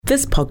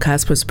This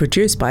podcast was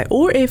produced by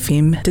OAR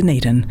FM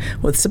Dunedin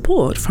with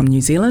support from New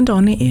Zealand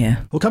On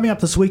Air. Well, coming up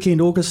this weekend,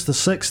 August the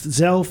 6th,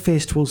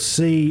 Zellfest will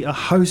see a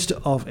host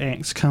of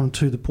acts come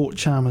to the Port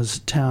Chalmers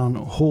Town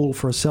Hall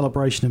for a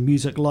celebration of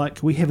music like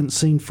we haven't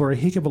seen for a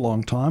heck of a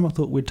long time. I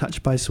thought we'd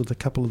touch base with a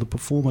couple of the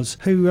performers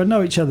who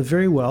know each other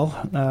very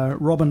well.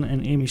 Robin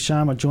and Emmy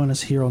Sharma join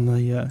us here on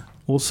the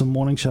Awesome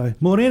Morning Show.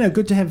 Morena,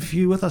 good to have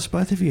you with us,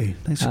 both of you.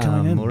 Thanks for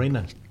coming in.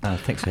 Morena,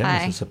 thanks for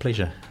having us. It's a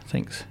pleasure.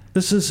 Thanks.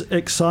 This is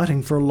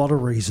exciting for a lot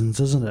of reasons,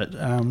 isn't it?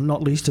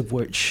 Not least of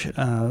which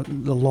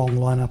the long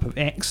lineup of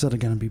acts that are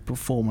going to be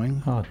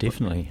performing. Oh,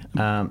 definitely.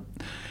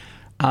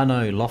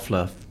 Arno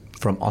Loeffler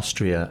from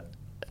Austria,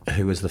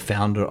 who is the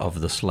founder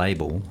of this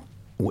label,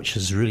 which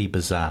is really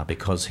bizarre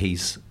because he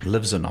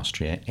lives in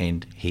Austria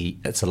and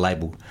it's a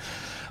label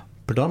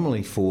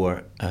predominantly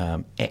for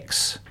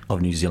acts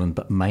of New Zealand,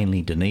 but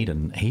mainly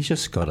Dunedin. He's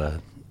just got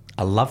a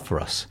love for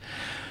us.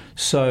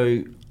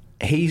 So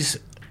he's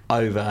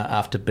over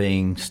after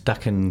being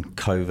stuck in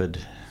COVID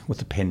with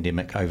the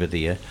pandemic over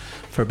there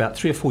for about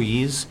 3 or 4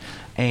 years,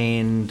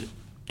 and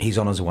he's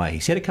on his way.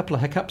 He's had a couple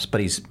of hiccups,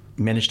 but he's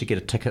managed to get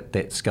a ticket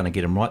that's going to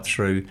get him right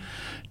through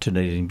to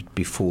Dunedin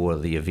before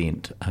the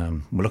event.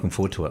 We're looking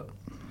forward to it.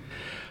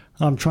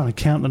 I'm trying to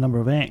count the number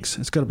of acts.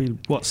 It's got to be,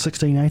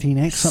 16, 18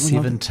 acts?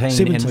 Something 17. Like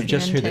 17. And we've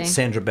just heard that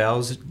Sandra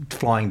Bell's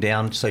flying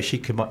down, so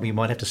we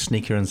might have to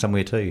sneak her in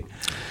somewhere too.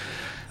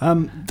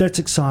 That's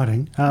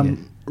exciting.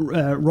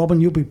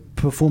 Robin, you'll be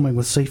performing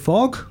with Sea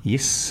Fog.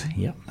 Yes,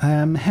 yep.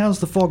 How's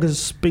the Fog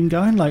has been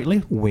going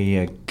lately?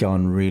 We're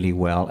going really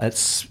well.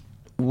 It's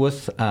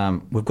with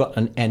we've got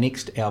our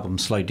next album,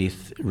 Slow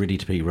Death, ready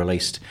to be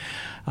released.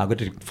 I've got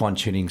to fine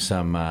tuning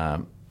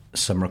some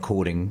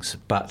recordings,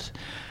 but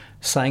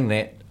saying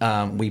that,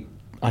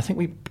 I think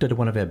we did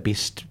one of our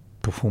best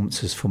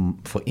performances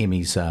for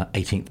Emmy's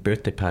 18th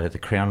birthday party at the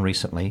Crown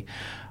recently.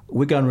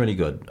 We're going really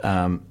good,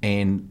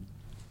 and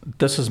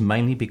this is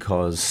mainly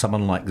because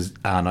someone like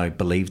Arno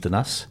believed in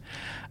us.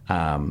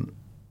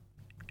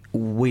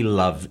 We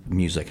love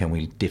music, and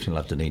we definitely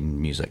love Dunedin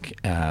music,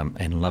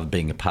 and love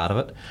being a part of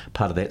it,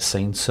 part of that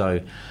scene. So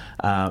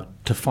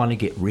to finally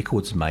get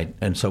records made,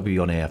 and so we'll be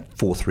on our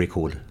 4th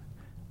record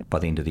by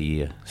the end of the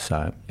year.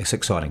 So it's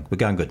exciting. We're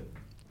going good.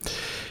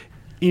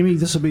 Emmy,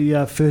 this will be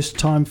first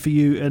time for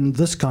you in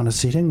this kind of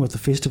setting with a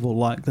festival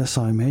like this,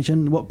 I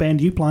imagine. What band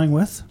are you playing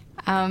with?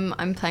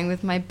 I'm playing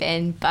with my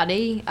band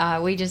Buddy.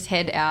 We just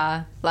had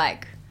our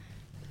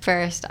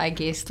first, I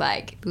guess,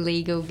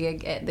 legal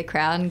gig at the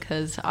Crown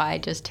because I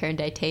just turned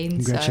 18.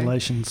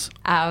 Congratulations.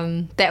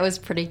 So, that was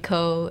pretty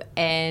cool,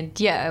 and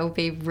yeah, it will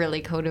be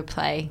really cool to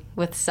play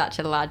with such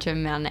a large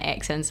amount of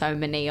acts and so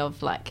many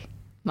of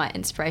my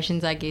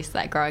inspirations, I guess,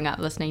 growing up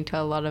listening to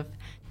a lot of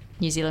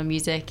New Zealand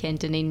music and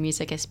Dunedin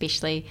music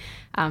especially.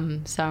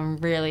 So I'm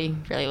really,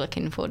 really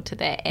looking forward to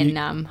that,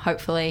 and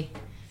hopefully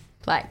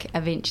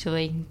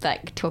eventually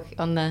talk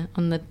on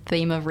the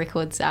theme of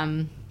records,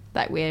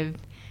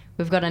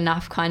 we've got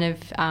enough kind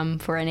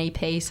of for an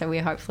EP, so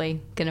we're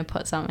hopefully going to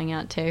put something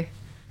out too.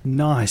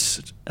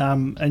 Nice.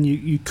 And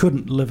you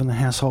couldn't live in the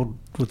household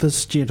with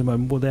this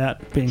gentleman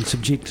without being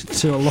subjected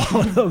to a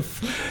lot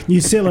of New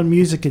Zealand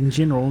music in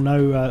general.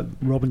 No,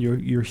 Robin,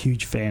 you're a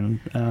huge fan.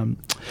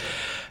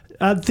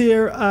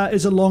 There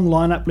is a long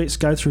lineup. Let's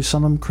go through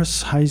some of them.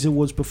 Chris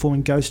Hazelwood's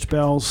performing Ghost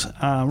Bells,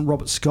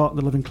 Robert Scott,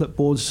 The Living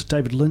Clipboards,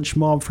 David Lynch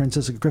Mob,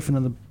 Francisca Griffin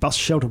and the Bus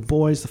Shelter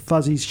Boys, The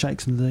Fuzzies,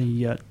 Shakes and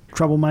the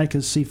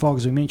Troublemakers, Sea Fog,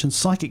 as we mentioned,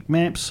 Psychic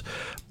Maps,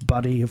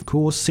 Buddy, of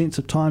course, Sense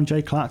of Time,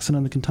 Jay Clarkson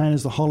and the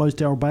Containers, The Hollows,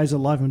 Daryl Baser,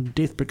 Live and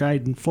Death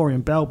Brigade and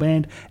Florian Bell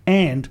Band,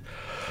 and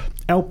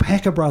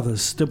Alpaca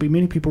Brothers. There'll be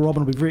many people,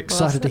 Robin, will be very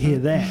excited to hear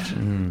that.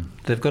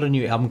 They've got a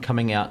new album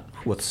coming out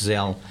with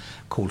Zell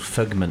called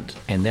Figment,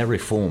 and they're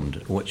reformed,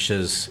 which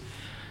is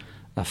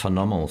a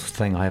phenomenal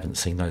thing. I haven't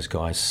seen those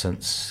guys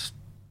since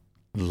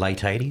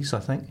late 80s,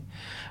 I think,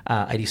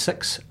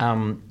 86.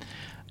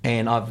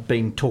 And I've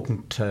been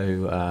talking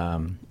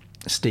to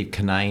Steve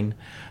Kinane,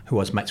 who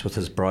was mates with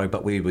his bro,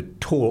 but we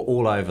would tour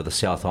all over the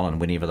South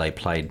Island whenever they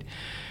played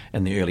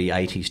in the early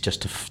 80s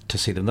just to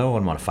see them. They were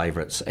one of my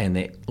favourites, and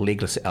that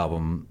Legless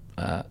album,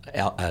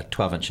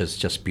 12 inch, is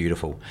just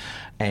beautiful.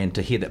 And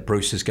to hear that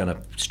Bruce is going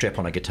to strap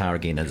on a guitar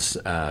again is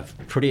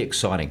pretty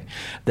exciting.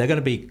 They're going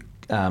to be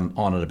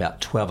on at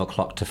about 12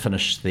 o'clock to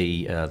finish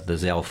the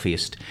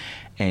Zellfest,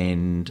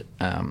 and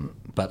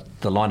but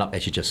the lineup,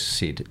 as you just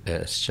said,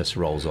 just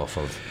rolls off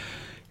of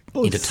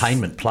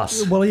entertainment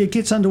plus. Well, it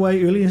gets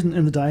underway early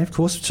in the day, of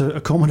course, to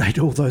accommodate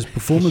all those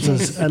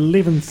performances.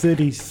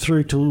 11:30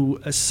 through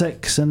till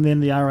 6, and then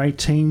the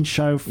R18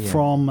 show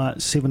from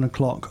 7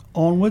 o'clock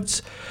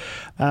onwards.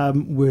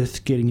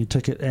 Worth getting your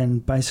ticket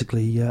and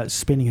basically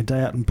spending a day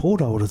out in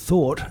Port, I would have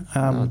thought.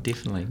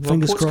 Definitely. Well,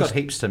 Port's got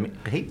heaps to...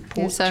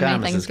 There's so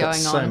many things going on.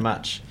 So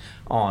much.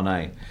 Oh,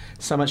 no.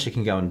 So much you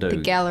can go and do. The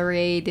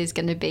gallery, there's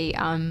going to be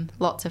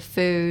lots of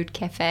food,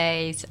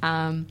 cafes.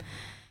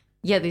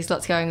 There's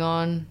lots going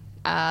on.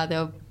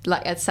 they'll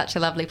like it's such a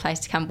lovely place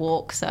to come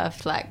walk. So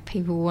if like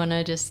people want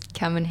to just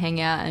come and hang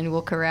out and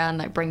walk around,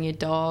 like bring your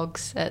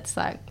dogs, it's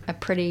like a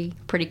pretty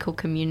cool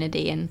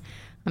community, and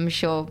I'm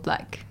sure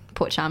like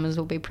Port Chalmers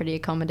will be pretty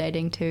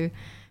accommodating to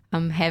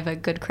have a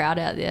good crowd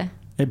out there.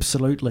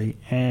 Absolutely,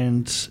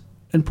 and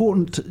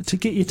important to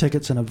get your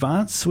tickets in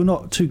advance. We're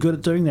not too good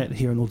at doing that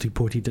here in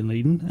Ōtepoti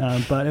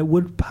Dunedin, but it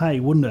would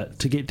pay, wouldn't it,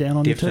 to get down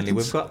on Definitely.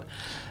 your tickets?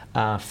 We've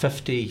got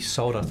 50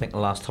 sold, I think, the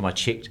last time I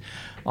checked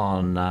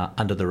on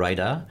Under the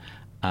Radar.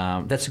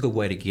 That's a good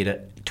way to get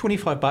it.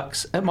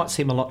 $25, it might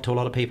seem a lot to a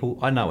lot of people.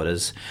 I know it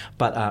is,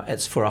 but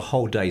it's for a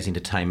whole day's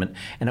entertainment,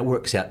 and it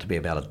works out to be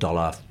about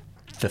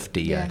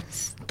 $1.50.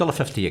 Yes.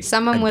 $1.50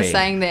 Someone was band.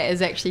 saying that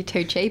is actually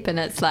too cheap, and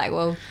it's like,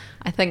 well,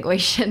 I think we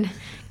should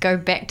go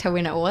back to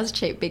when it was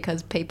cheap,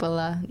 because people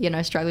are,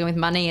 struggling with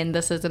money, and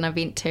this is an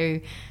event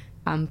to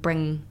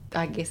bring,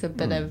 I guess, a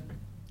bit of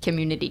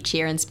community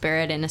cheer and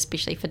spirit, and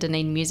especially for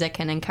Dunedin music,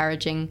 and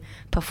encouraging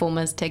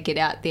performers to get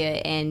out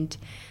there and,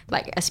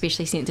 like,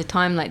 especially Sense of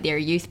Time, like they're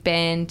a youth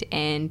band,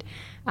 and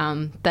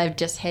they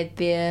just had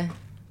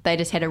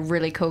a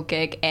really cool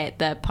gig at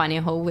the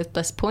Pioneer Hall with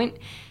Bliss Point,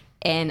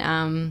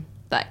 and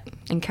like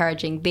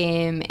encouraging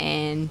them,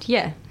 and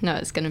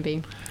it's going to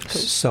be cool.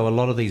 So a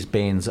lot of these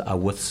bands are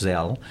with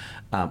Zell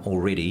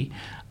already,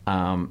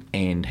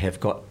 and have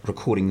got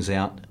recordings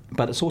out,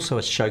 but it's also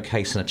a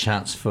showcase and a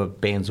chance for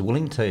bands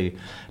willing to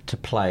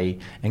play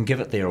and give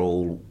it their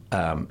all,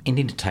 and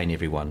entertain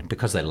everyone,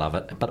 because they love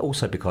it, but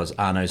also because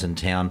Arno's in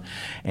town,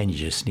 and you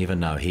just never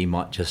know, he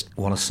might just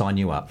want to sign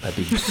you up. That'd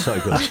be so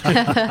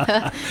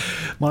good.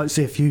 Might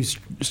see a few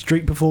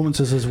street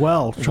performances as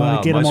well,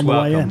 trying to get them on the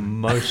way in.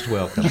 Most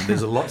welcome.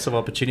 There's lots of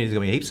opportunities. There's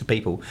going to be heaps of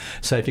people.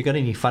 So if you've got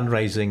any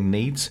fundraising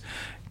needs,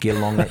 get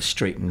along that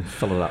street and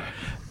fill it up.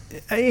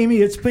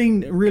 Amy, it's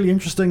been really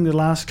interesting the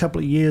last couple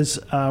of years.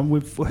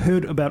 We've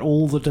heard about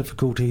all the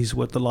difficulties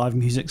with the live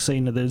music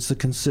scene. There's the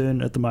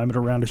concern at the moment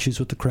around issues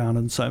with the Crown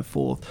and so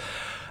forth.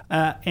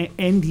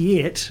 And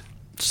yet,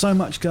 so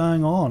much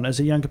going on. As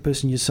a younger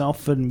person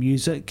yourself in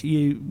music,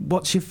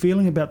 what's your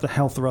feeling about the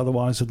health or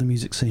otherwise of the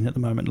music scene at the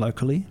moment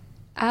locally?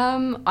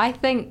 I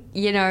think,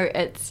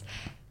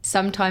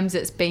 sometimes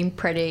it's been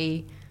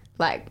pretty...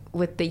 like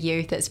with the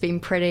youth, it's been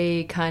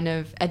pretty kind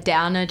of a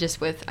downer,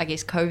 just with, I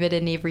guess, COVID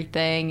and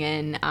everything,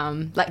 and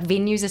like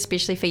venues,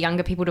 especially for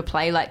younger people to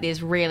play, like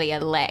there's really a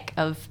lack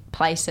of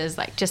places.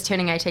 Like just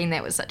turning 18,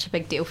 that was such a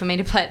big deal for me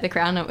to play at the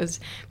Crown. It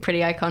was pretty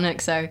iconic,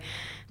 so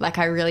like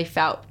I really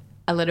felt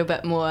a little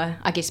bit more,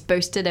 I guess,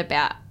 boosted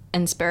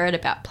in spirit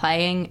about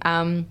playing.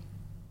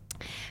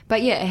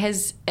 But yeah,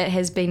 it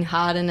has been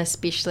hard, and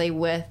especially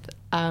with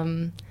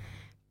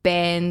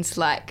bands,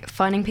 like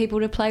finding people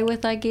to play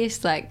with, I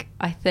guess. Like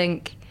I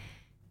think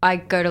I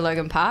go to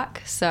Logan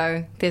Park,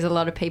 so there's a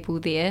lot of people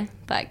there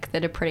like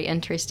that are pretty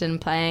interested in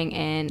playing,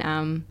 and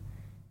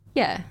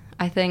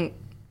I think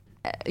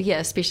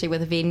especially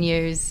with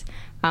venues,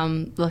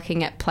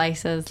 looking at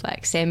places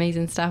like Sammy's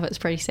and stuff, it's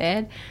pretty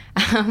sad.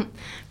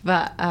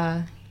 But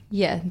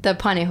the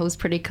Pioneer Hall's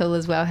pretty cool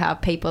as well, how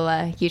people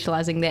are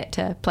utilising that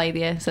to play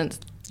there, since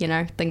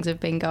things have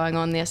been going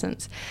on there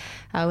since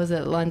was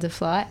it Lines of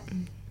Flight.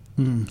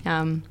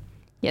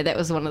 That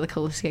was one of the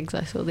coolest gigs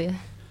I saw there.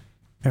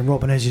 And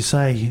Robin, as you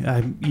say,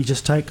 you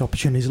just take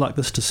opportunities like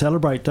this to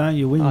celebrate, don't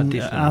you?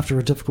 After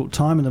a difficult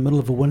time in the middle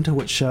of a winter,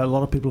 which a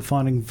lot of people are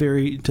finding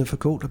very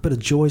difficult, a bit of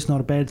joy is not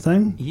a bad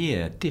thing.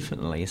 Yeah,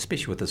 definitely,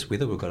 especially with this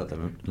weather we've got at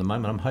the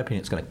moment. I'm hoping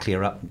it's going to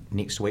clear up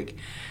next week,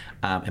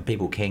 and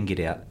people can get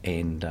out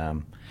and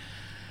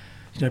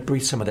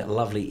breathe some of that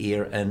lovely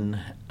air in.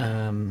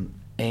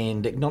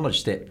 And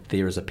acknowledge that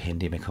there is a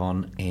pandemic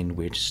on, and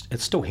it's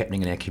still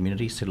happening in our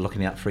community, so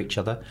looking out for each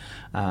other,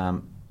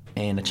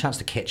 and a chance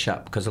to catch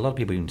up, because a lot of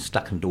people have been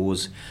stuck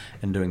indoors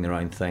and doing their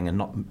own thing and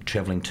not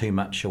travelling too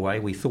much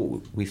away. We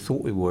thought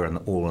we were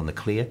all in the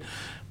clear,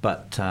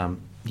 but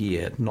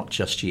not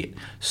just yet.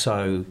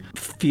 So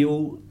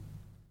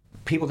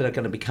people that are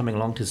going to be coming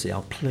along to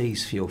Zell,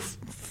 please feel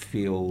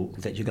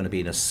that you're going to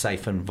be in a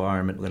safe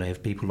environment. We're going to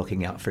have people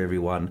looking out for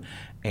everyone,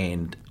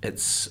 and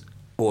it's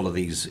all of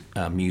these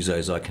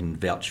musos I can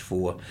vouch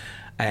for,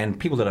 and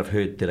people that I've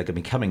heard that are going to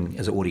be coming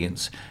as an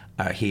audience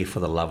are here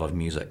for the love of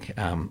music,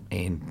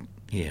 and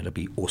it'll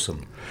be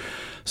awesome.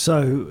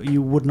 So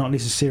you would not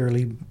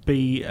necessarily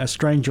be a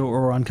stranger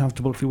or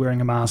uncomfortable if you're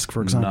wearing a mask,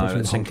 for example? No,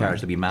 it's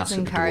encouraged to be masked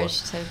at the door.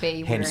 It's encouraged to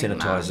be hand wearing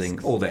sanitising,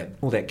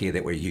 masks. all that gear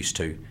that we're used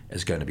to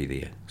is going to be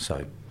there.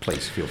 So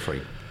please feel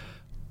free.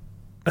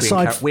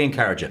 We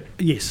encourage it.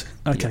 Yes.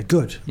 Okay, Yeah.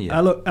 good. Yeah.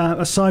 Look,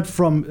 aside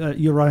from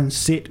your own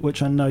set,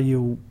 which I know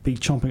you'll be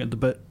chomping at the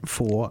bit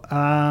for,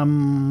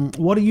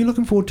 what are you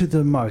looking forward to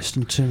the most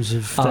in terms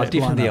of that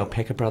definitely the lineup?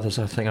 Alpaca Brothers,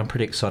 I think. I'm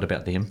pretty excited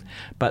about them.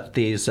 But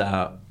there's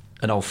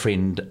an old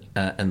friend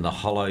in the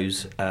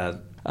Hollows,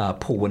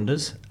 Paul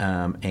Winders,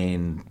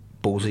 and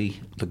Ballsy,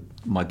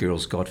 my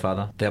girl's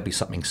godfather. That'll be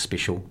something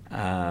special.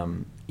 I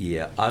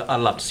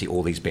love to see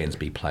all these bands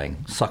be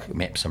playing. Psychic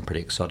Maps I'm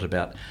pretty excited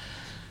about.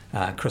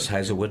 Chris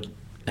Hazelwood,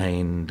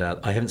 and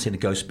I haven't seen the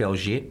Ghost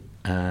Bells yet.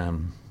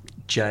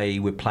 Jay,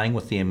 we're playing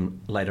with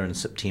them later in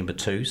September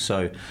too,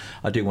 so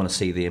I do want to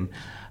see them.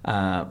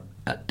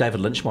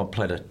 David Lynchmob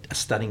played a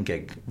stunning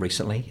gig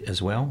recently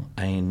as well,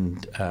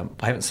 and I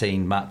haven't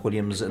seen Mark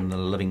Williams in the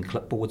Living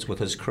Clipboards with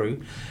his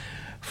crew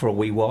for a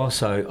wee while,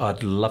 so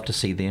I'd love to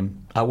see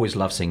them. I always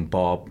love seeing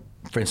Bob.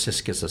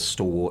 Francisca's a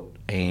stalwart,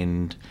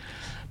 and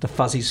the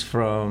Fuzzies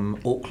from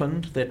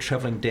Auckland, they're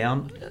travelling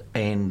down,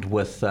 and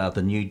with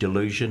the New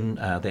Delusion,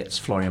 that's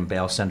Florian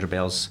Bell, Sandra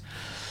Bell's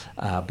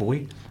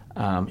boy.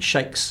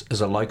 Shakes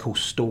is a local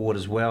stalwart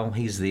as well.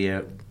 He's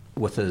there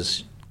with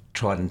his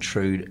tried and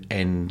true,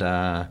 and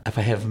if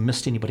I have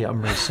missed anybody,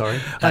 I'm really sorry.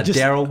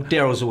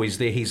 Daryl's always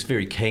there. He's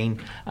very keen.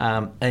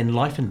 And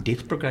Life and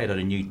Death Brigade are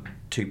the new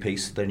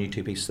two-piece,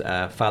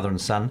 father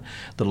and son,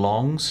 the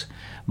Longs,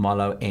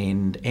 Milo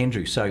and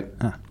Andrew. So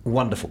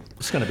wonderful.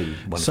 It's going to be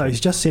wonderful. So he's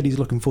just said he's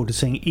looking forward to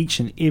seeing each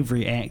and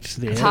every act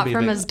there. Apart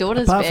from his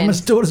daughter's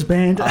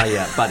band. Oh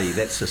yeah, buddy,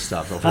 that's the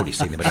stuff. I've already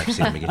seen them, but I've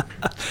seen them again.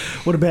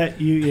 What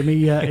about you,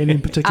 Emmy? Any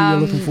in particular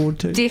you're looking forward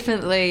to?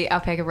 Definitely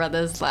Alpaca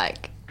Brothers.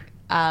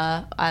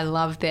 I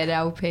love that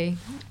LP.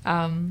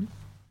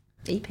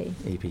 EP.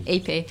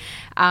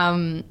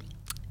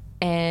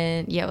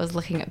 And yeah, I was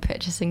looking at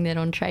purchasing that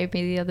on Trade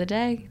Me the other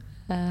day.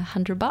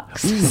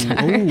 $100.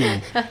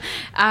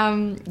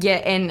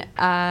 And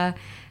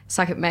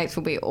Psychic Max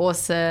will be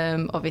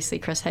awesome. Obviously,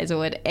 Chris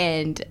Hazelwood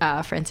and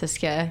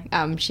Francisca.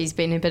 She's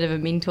been a bit of a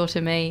mentor to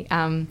me.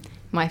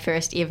 My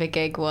first ever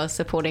gig was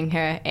supporting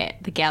her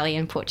at the Galley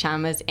in Port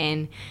Chalmers,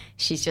 and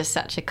she's just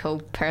such a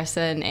cool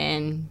person,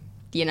 and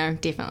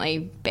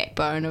definitely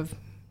backbone of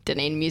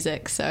Dunedin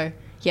music. So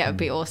yeah, it would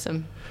be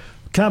awesome.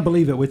 Can't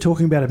believe it. We're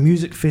talking about a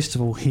music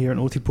festival here in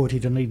Ōtepoti,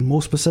 Dunedin,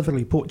 more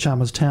specifically Port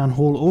Chalmers Town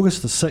Hall,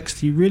 August the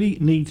 6th. You really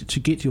need to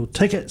get your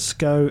tickets.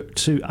 Go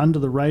to Under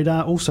the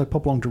Radar. Also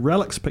pop along to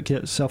Relics, pick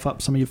yourself up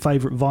some of your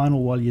favourite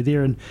vinyl while you're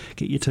there and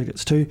get your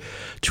tickets too.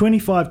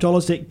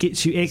 $25, that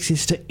gets you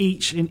access to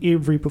each and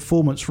every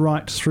performance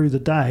right through the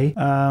day.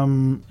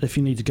 If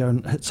you need to go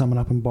and hit someone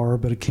up and borrow a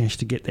bit of cash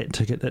to get that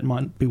ticket, that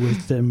might be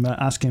worth them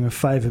asking a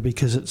favour,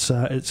 because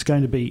it's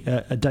going to be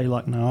a day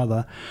like no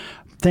other.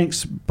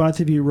 Thanks, both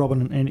of you,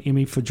 Robin and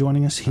Emmy, for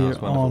joining us here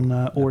on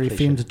OAR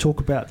FM to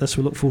talk about this.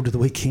 We look forward to the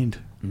weekend.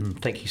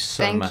 Thank you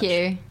so much. Thank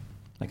you.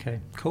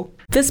 Okay, cool.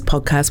 This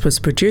podcast was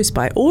produced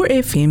by OAR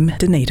FM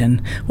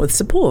Dunedin with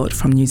support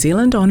from New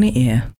Zealand On Air.